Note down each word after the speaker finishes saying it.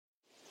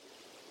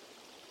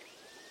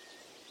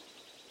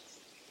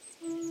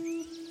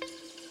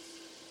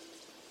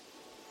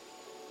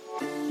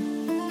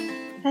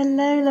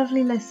Hello,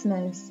 lovely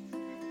listeners.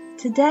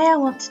 Today I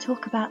want to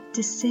talk about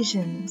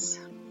decisions.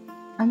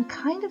 I'm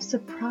kind of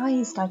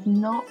surprised I've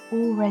not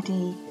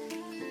already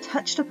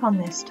touched upon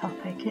this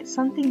topic. It's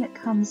something that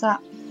comes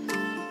up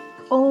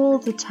all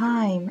the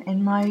time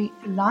in my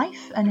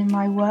life and in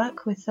my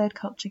work with third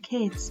culture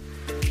kids.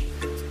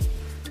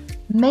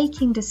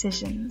 Making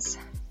decisions,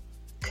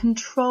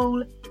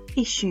 control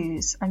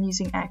issues, I'm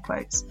using air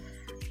quotes,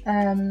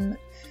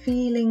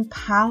 feeling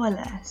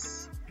powerless,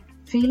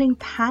 feeling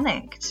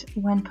panicked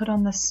when put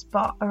on the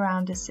spot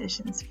around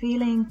decisions,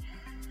 feeling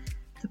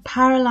the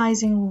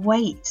paralyzing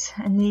weight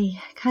and the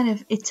kind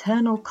of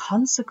eternal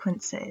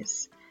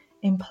consequences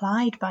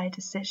implied by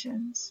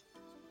decisions.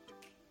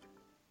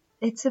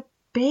 It's a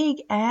big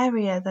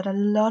area that a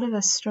lot of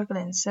us struggle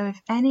in, so if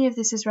any of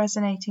this is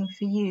resonating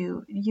for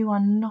you, you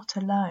are not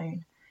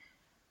alone.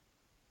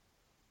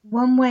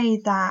 One way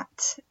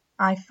that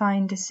I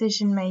find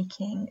decision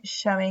making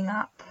showing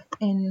up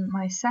in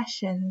my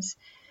sessions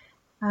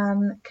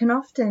can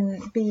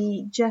often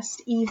be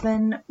just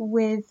even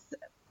with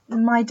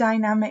my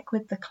dynamic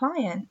with the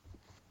client.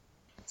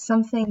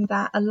 Something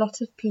that a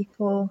lot of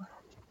people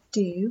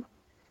do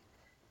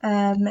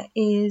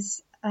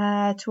is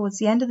towards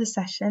the end of the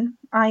session,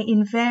 I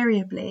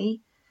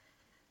invariably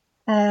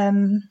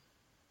am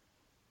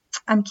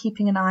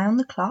keeping an eye on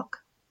the clock,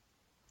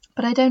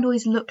 but I don't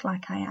always look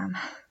like I am.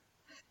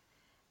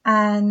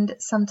 And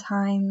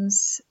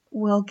sometimes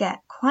we'll get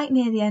quite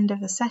near the end of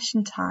the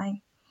session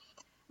time,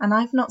 and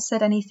I've not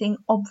said anything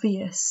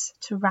obvious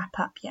to wrap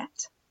up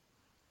yet.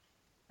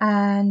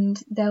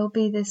 And there'll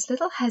be this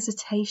little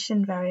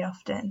hesitation very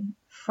often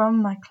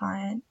from my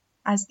client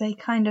as they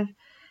kind of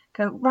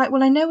go, right,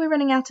 well, I know we're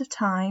running out of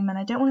time and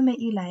I don't want to make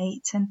you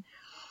late. And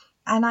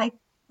I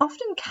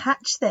often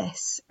catch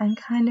this and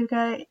kind of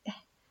go,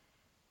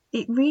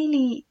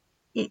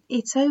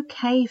 it's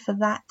okay for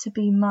that to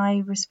be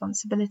my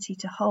responsibility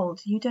to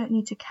hold. You don't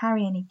need to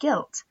carry any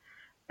guilt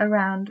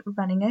around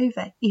running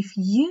over. If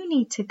you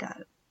need to go,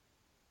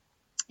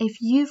 if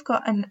you've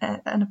got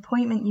an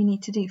appointment you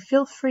need to do,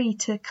 feel free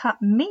to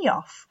cut me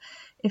off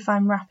if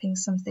I'm wrapping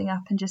something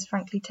up and just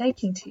frankly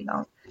taking too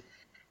long.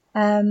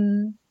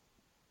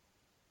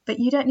 But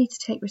you don't need to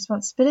take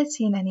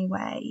responsibility in any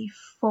way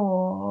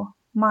for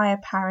my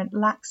apparent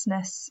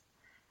laxness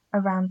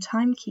around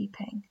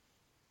timekeeping.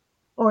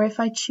 Or if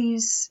I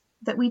choose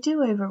that we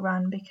do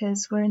overrun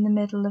because we're in the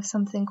middle of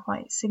something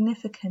quite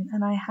significant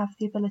and I have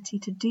the ability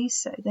to do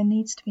so, there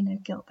needs to be no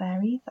guilt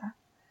there either.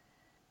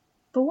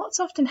 But what's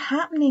often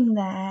happening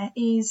there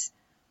is,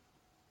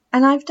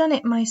 and I've done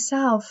it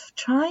myself,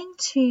 trying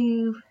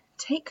to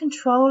take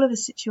control of a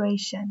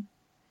situation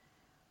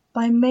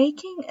by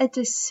making a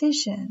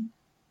decision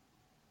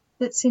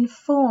that's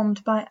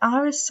informed by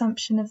our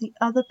assumption of the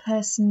other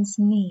person's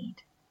need.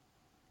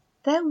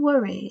 They're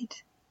worried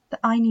that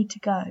I need to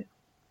go.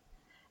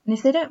 And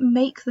if they don't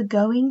make the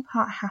going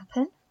part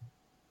happen,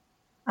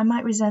 I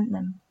might resent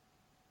them.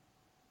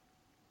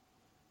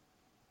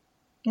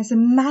 There's a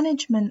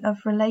management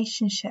of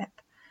relationship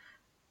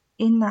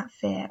in that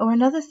fear. Or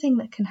another thing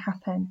that can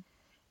happen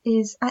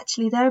is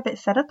actually they're a bit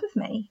fed up of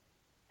me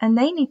and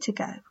they need to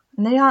go.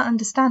 And they don't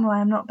understand why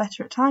I'm not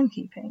better at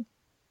timekeeping.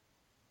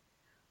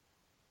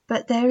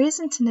 But there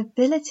isn't an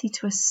ability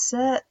to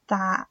assert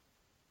that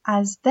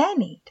as their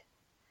need.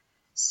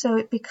 So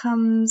it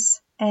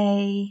becomes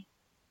I'm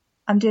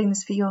doing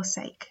this for your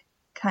sake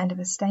kind of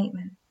a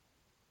statement.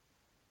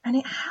 And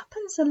it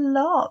happens a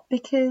lot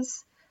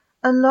because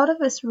a lot of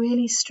us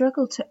really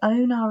struggle to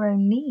own our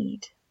own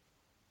need.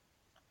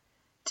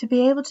 To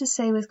be able to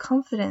say with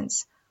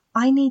confidence,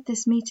 I need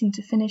this meeting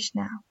to finish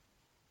now.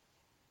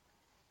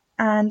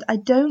 And I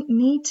don't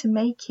need to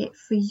make it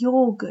for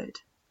your good.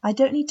 I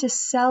don't need to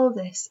sell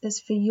this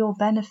as for your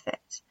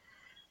benefit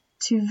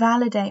to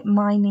validate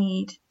my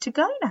need to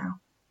go now.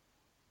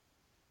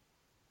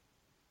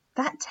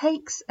 That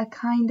takes a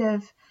kind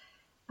of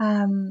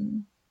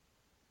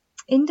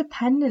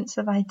independence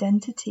of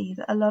identity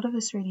that a lot of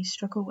us really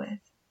struggle with.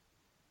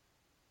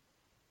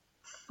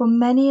 For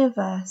many of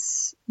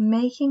us,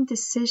 making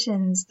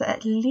decisions that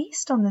at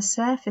least on the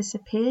surface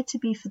appeared to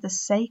be for the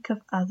sake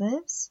of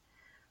others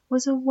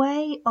was a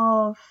way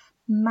of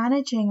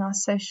managing our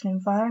social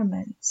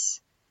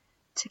environments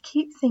to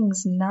keep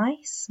things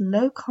nice,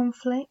 low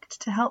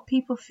conflict, to help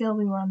people feel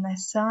we were on their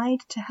side,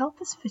 to help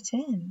us fit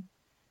in.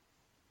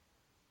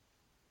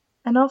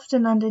 And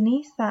often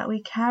underneath that,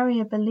 we carry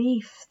a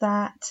belief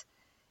that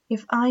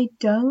if I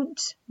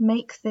don't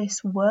make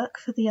this work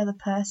for the other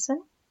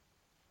person,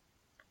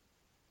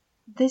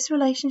 this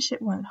relationship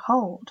won't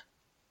hold.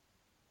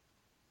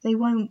 They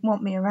won't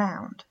want me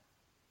around.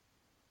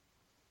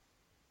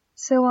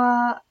 So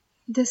our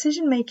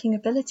decision-making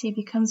ability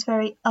becomes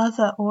very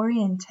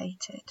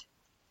other-orientated.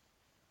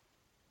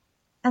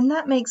 And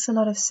that makes a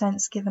lot of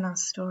sense given our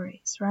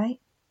stories, right?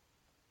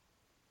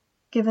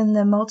 Given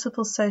the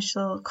multiple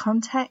social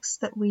contexts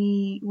that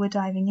we were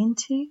diving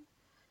into,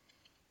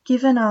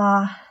 given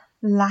our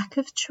lack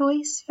of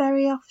choice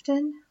very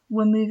often,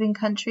 we're moving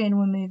country and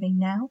we're moving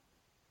now.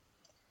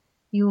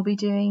 You will be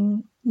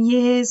doing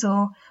years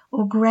or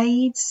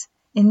grades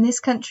in this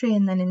country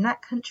and then in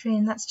that country,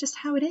 and that's just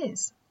how it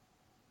is.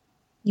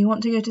 You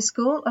want to go to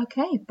school?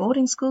 Okay,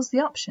 boarding school's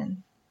the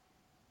option.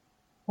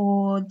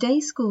 Or day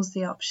school's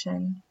the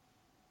option.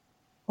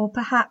 Or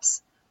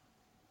perhaps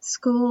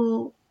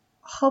school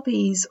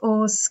hobbies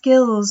or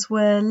skills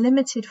were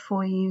limited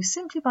for you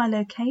simply by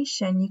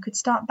location. You could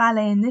start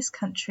ballet in this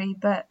country,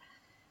 but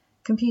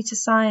computer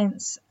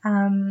science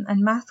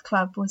and math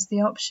club was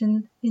the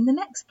option in the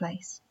next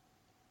place.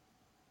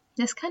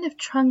 This kind of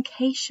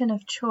truncation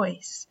of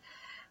choice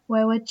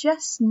where we're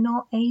just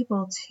not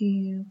able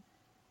to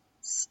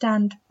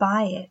stand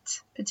by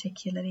it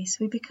particularly, so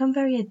we become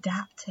very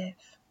adaptive.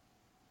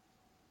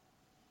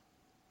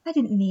 I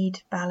didn't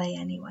need ballet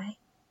anyway.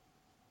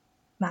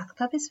 Math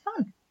club is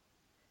fun.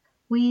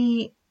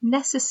 We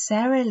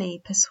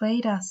necessarily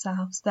persuade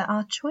ourselves that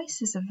our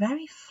choices are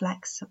very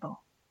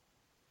flexible,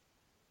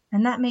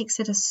 and that makes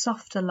it a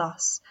softer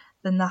loss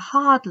than the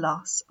hard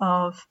loss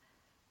of,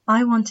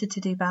 I wanted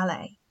to do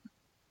ballet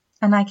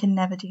and I can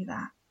never do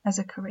that as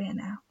a career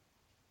now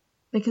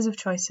because of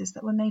choices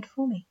that were made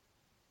for me.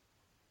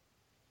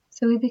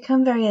 So we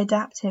become very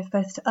adaptive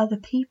both to other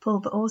people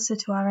but also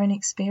to our own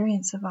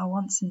experience of our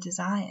wants and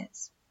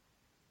desires.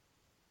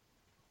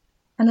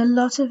 And a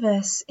lot of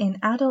us in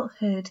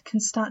adulthood can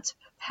start to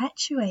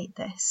perpetuate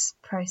this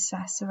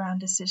process around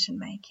decision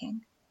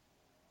making,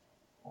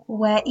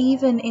 where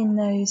even in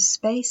those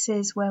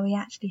spaces where we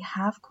actually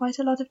have quite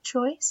a lot of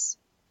choice,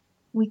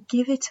 we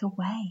give it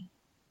away.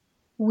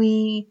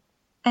 We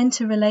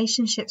enter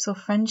relationships or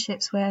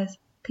friendships with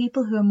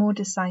people who are more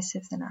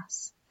decisive than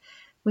us,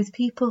 with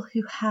people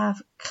who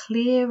have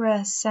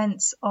clearer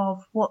sense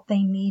of what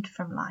they need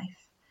from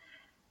life,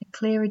 a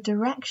clearer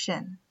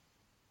direction,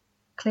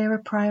 clearer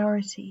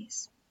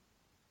priorities,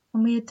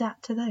 and we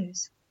adapt to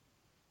those,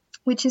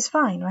 which is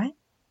fine, right?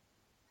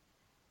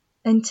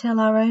 Until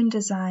our own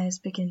desires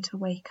begin to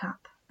wake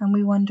up and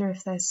we wonder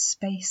if there's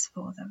space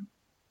for them.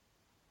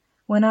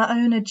 When our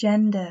own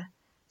agenda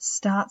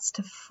starts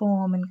to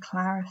form and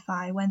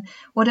clarify, when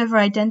whatever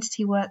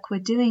identity work we're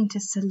doing to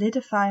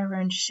solidify our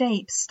own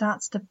shape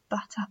starts to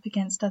butt up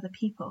against other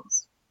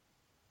people's,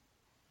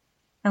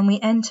 and we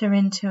enter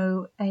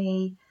into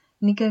a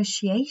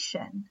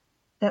negotiation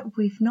that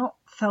we've not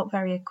felt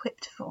very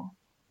equipped for.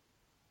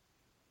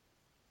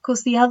 Of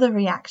course, the other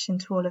reaction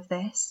to all of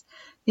this,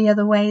 the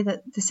other way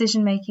that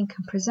decision making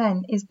can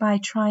present, is by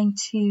trying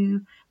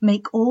to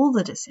make all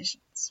the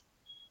decisions.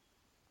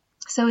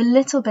 So a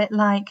little bit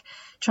like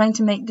trying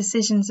to make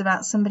decisions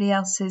about somebody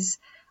else's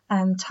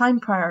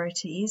time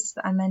priorities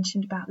that I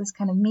mentioned about this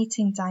kind of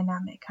meeting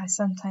dynamic I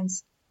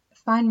sometimes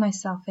find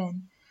myself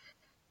in.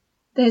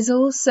 There's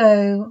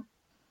also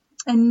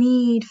a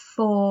need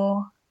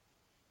for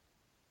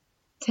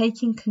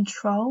taking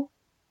control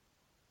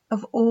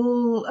of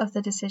all of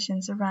the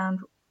decisions around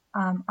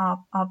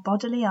our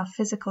bodily, our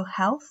physical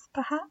health,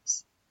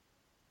 perhaps.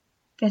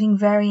 Getting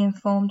very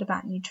informed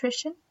about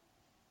nutrition.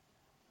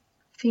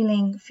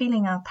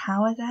 Feeling our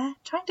power there.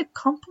 Trying to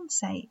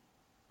compensate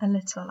a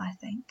little, I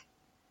think,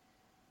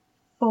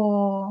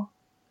 for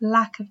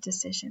lack of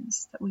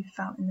decisions that we've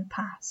felt in the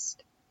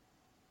past.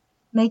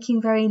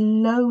 Making very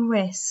low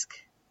risk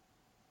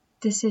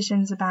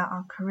decisions about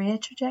our career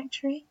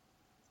trajectory.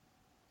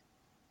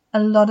 A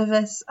lot of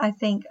us, I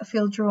think,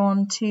 feel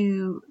drawn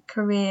to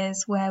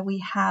careers where we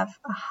have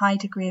a high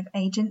degree of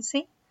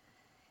agency.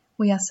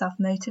 We are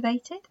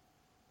self-motivated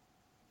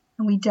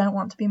and we don't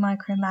want to be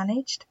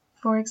micromanaged,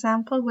 for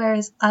example,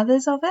 whereas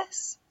others of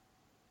us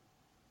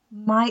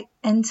might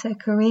enter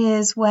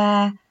careers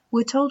where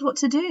we're told what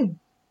to do,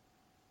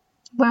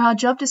 where our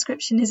job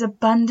description is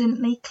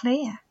abundantly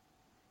clear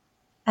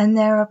and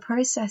there are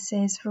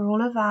processes for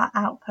all of our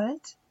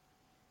output,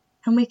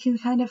 and we can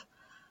kind of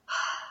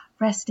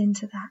rest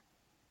into that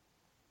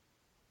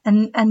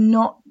and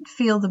not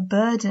feel the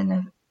burden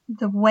of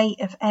the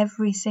weight of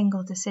every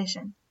single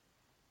decision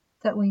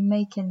that we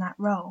make in that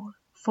role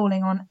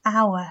falling on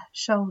our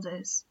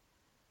shoulders.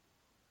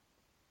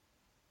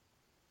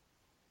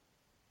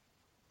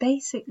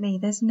 Basically,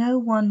 there's no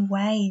one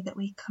way that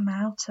we come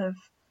out of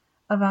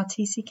our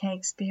TCK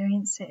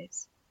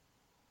experiences,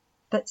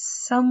 but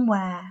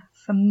somewhere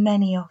for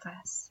many of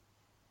us,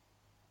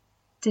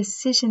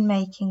 decision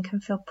making can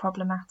feel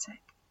problematic.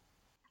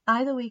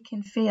 Either we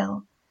can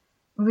feel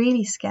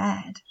really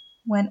scared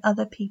when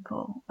other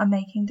people are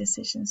making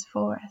decisions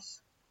for us,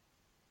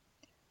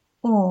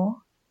 or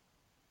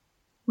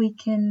we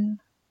can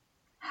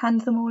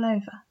hand them all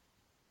over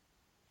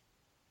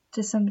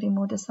to somebody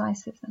more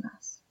decisive than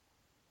us.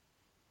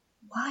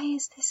 Why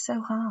is this so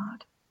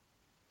hard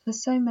for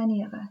so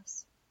many of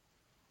us?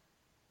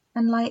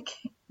 And like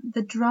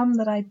the drum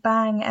that I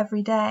bang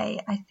every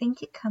day, I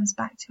think it comes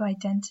back to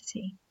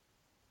identity.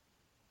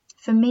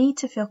 For me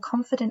to feel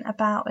confident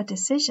about a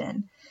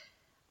decision,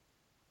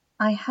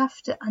 I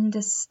have to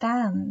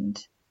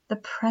understand the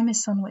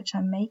premise on which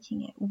I'm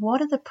making it.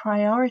 What are the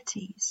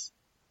priorities?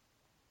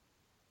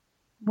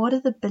 What are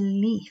the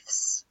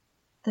beliefs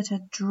that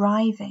are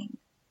driving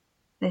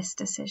this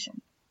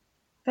decision?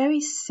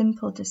 Very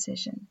simple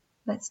decision.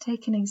 let's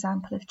take an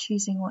example of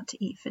choosing what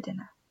to eat for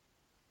dinner.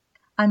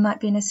 I might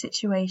be in a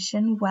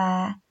situation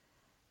where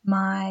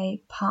my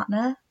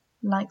partner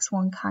likes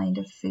one kind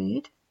of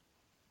food,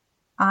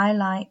 I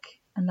like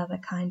another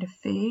kind of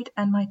food,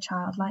 and my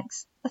child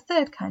likes a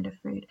third kind of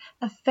food.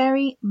 A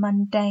very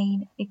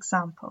mundane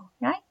example,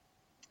 right?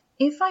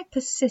 If I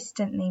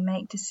persistently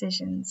make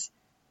decisions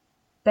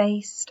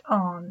based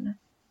on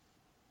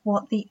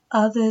what the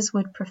others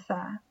would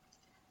prefer,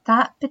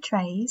 that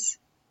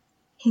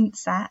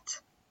hints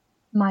at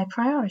my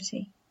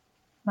priority.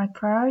 My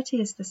priority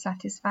is the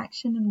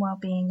satisfaction and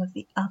well-being of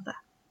the other,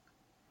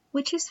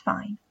 which is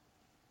fine.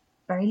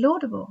 Very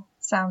laudable.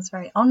 Sounds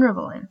very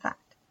honourable, in fact.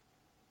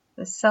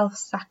 The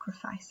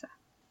self-sacrificer.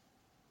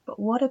 But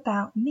what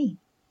about me?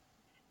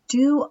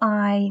 Do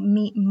I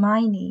meet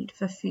my need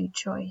for food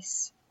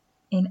choice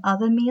in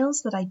other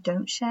meals that I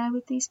don't share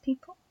with these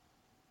people?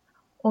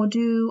 Or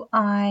do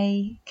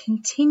I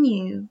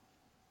continue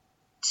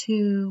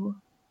to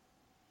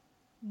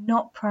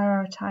not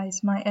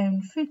prioritize my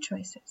own food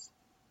choices?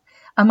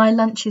 Are my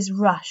lunches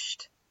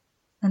rushed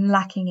and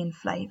lacking in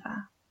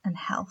flavour and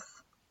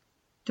health?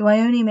 Do I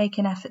only make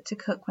an effort to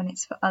cook when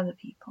it's for other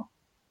people?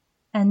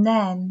 And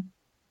then,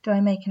 do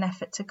I make an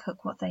effort to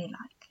cook what they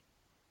like?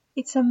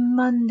 It's a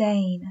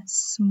mundane,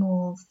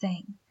 small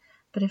thing.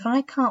 But if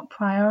I can't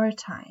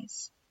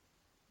prioritize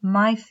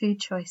my food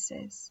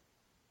choices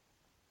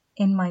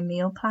in my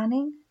meal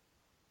planning,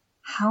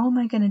 how am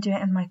I going to do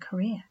it in my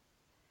career?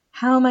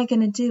 How am I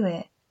going to do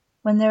it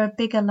when there are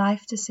bigger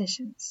life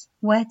decisions?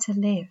 Where to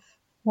live?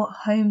 What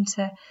home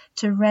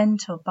to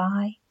rent or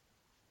buy?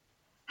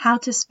 How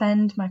to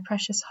spend my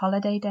precious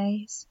holiday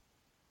days?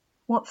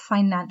 What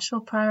financial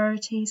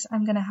priorities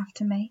I'm going to have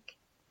to make?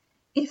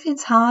 If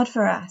it's hard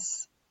for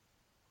us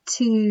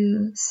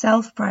to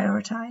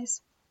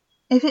self-prioritize,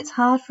 if it's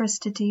hard for us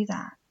to do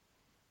that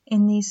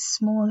in these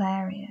small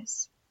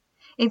areas,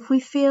 if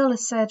we feel a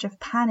surge of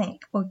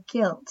panic or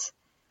guilt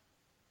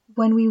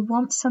when we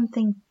want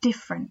something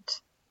different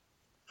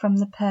from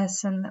the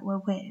person that we're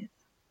with,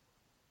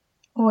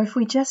 or if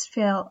we just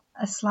feel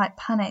a slight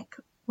panic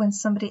when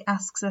somebody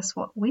asks us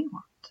what we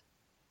want,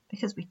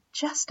 because we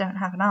just don't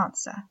have an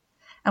answer,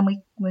 and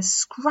we're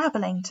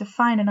scrabbling to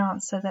find an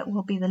answer that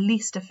will be the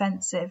least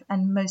offensive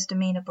and most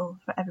amenable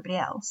for everybody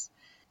else,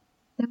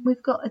 then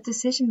we've got a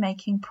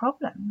decision-making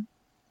problem,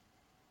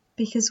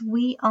 because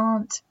we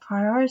aren't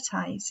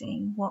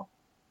prioritizing what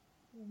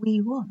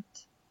we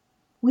want.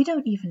 We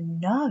don't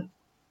even know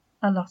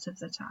a lot of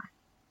the time.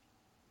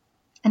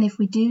 And if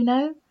we do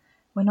know,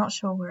 we're not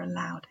sure we're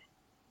allowed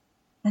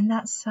it. And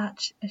that's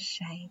such a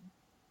shame.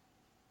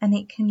 And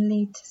it can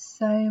lead to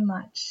so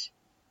much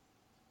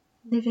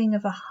living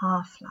of a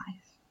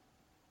half-life.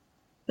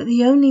 But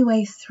the only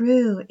way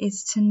through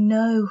is to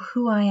know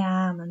who I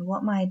am and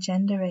what my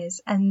agenda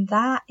is. And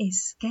that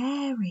is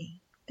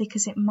scary,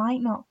 because it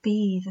might not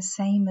be the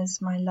same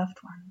as my loved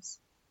ones.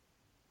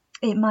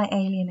 It might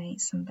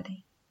alienate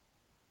somebody.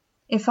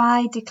 If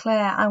I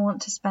declare I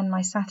want to spend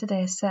my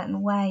Saturday a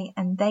certain way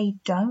and they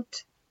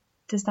don't,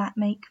 does that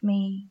make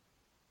me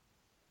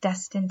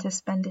destined to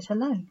spend it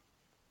alone?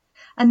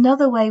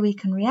 Another way we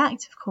can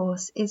react, of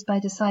course, is by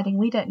deciding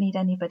we don't need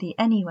anybody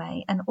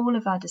anyway, and all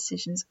of our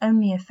decisions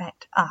only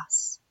affect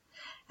us.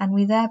 And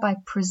we thereby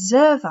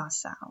preserve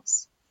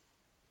ourselves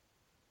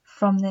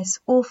from this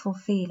awful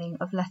feeling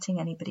of letting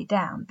anybody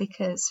down,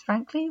 because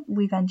frankly,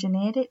 we've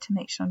engineered it to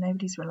make sure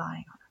nobody's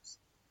relying on us.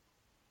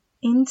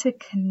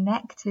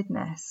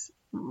 Interconnectedness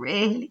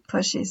really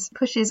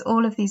pushes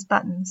all of these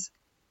buttons,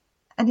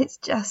 and it's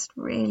just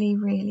really,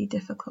 really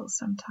difficult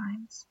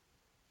sometimes.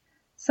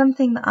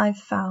 Something that I've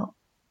felt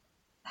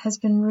has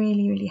been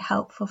really, really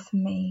helpful for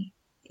me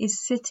is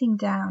sitting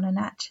down and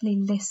actually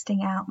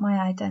listing out my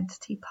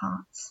identity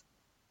parts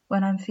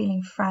when I'm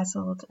feeling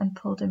frazzled and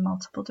pulled in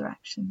multiple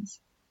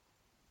directions.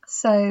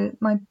 So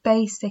my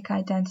basic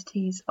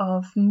identities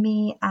of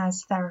me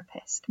as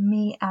therapist,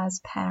 me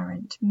as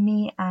parent,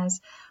 me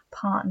as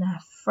partner,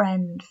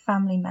 friend,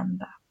 family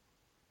member,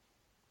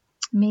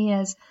 me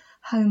as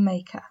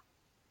homemaker,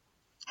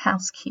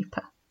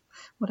 housekeeper,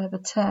 whatever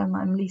term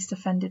I'm least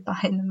offended by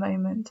in the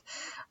moment,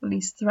 or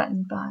least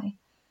threatened by.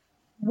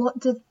 What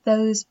do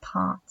those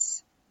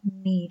parts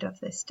need of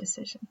this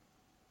decision?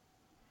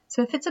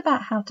 So if it's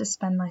about how to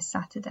spend my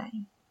Saturday,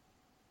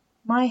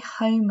 my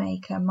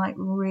homemaker might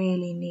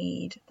really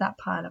need that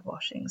pile of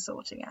washing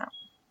sorting out.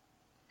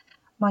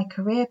 My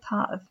career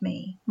part of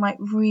me might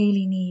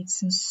really need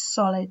some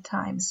solid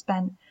time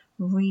spent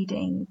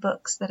reading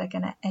books that are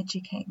going to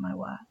educate my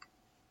work.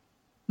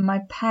 My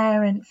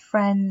parent,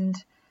 friend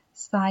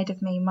side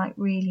of me might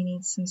really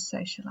need some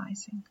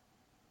socializing.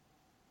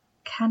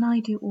 Can I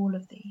do all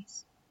of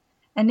these?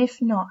 And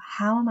if not,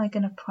 how am I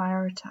going to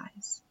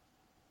prioritize?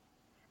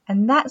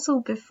 And that's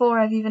all before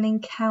I've even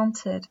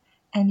encountered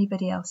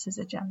anybody else's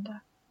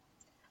agenda.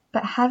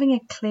 But having a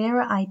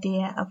clearer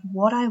idea of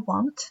what I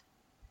want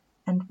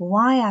and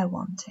why I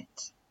want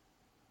it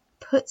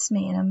puts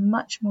me in a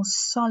much more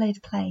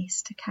solid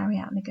place to carry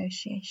out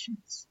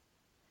negotiations.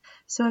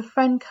 So a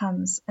friend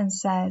comes and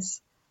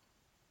says,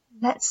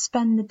 let's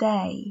spend the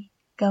day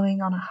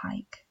going on a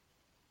hike.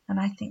 And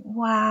I think,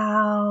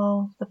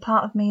 wow, the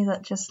part of me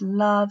that just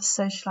loves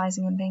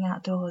socializing and being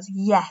outdoors,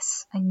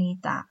 yes, I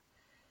need that.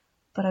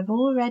 But I've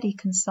already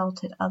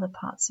consulted other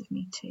parts of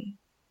me too.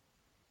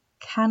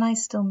 Can I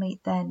still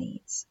meet their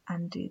needs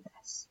and do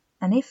this?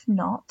 And if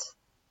not,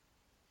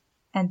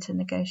 enter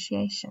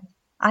negotiation.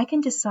 I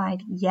can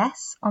decide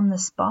yes on the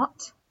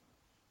spot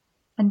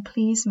and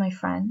please my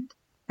friend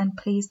and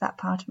please that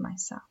part of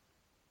myself.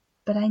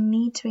 But I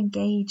need to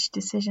engage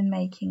decision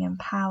making and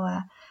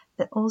power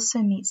that also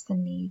meets the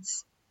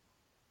needs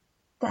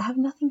that have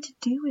nothing to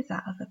do with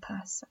that other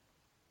person,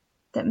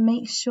 that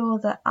makes sure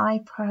that I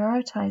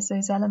prioritize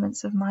those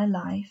elements of my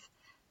life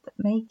that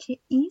make it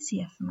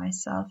easier for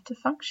myself to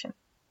function.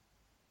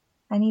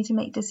 I need to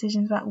make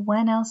decisions about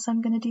when else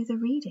I'm going to do the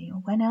reading or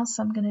when else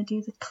I'm going to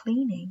do the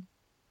cleaning.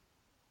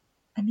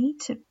 I need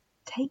to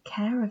take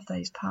care of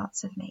those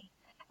parts of me.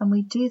 And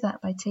we do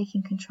that by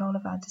taking control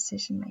of our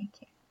decision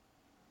making,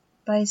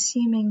 by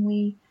assuming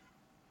we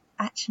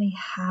actually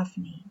have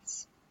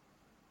needs,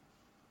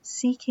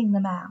 seeking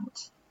them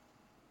out,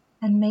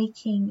 and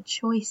making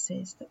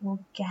choices that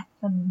will get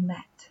them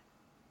met.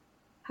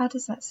 How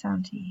does that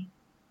sound to you?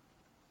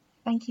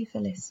 Thank you for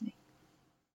listening.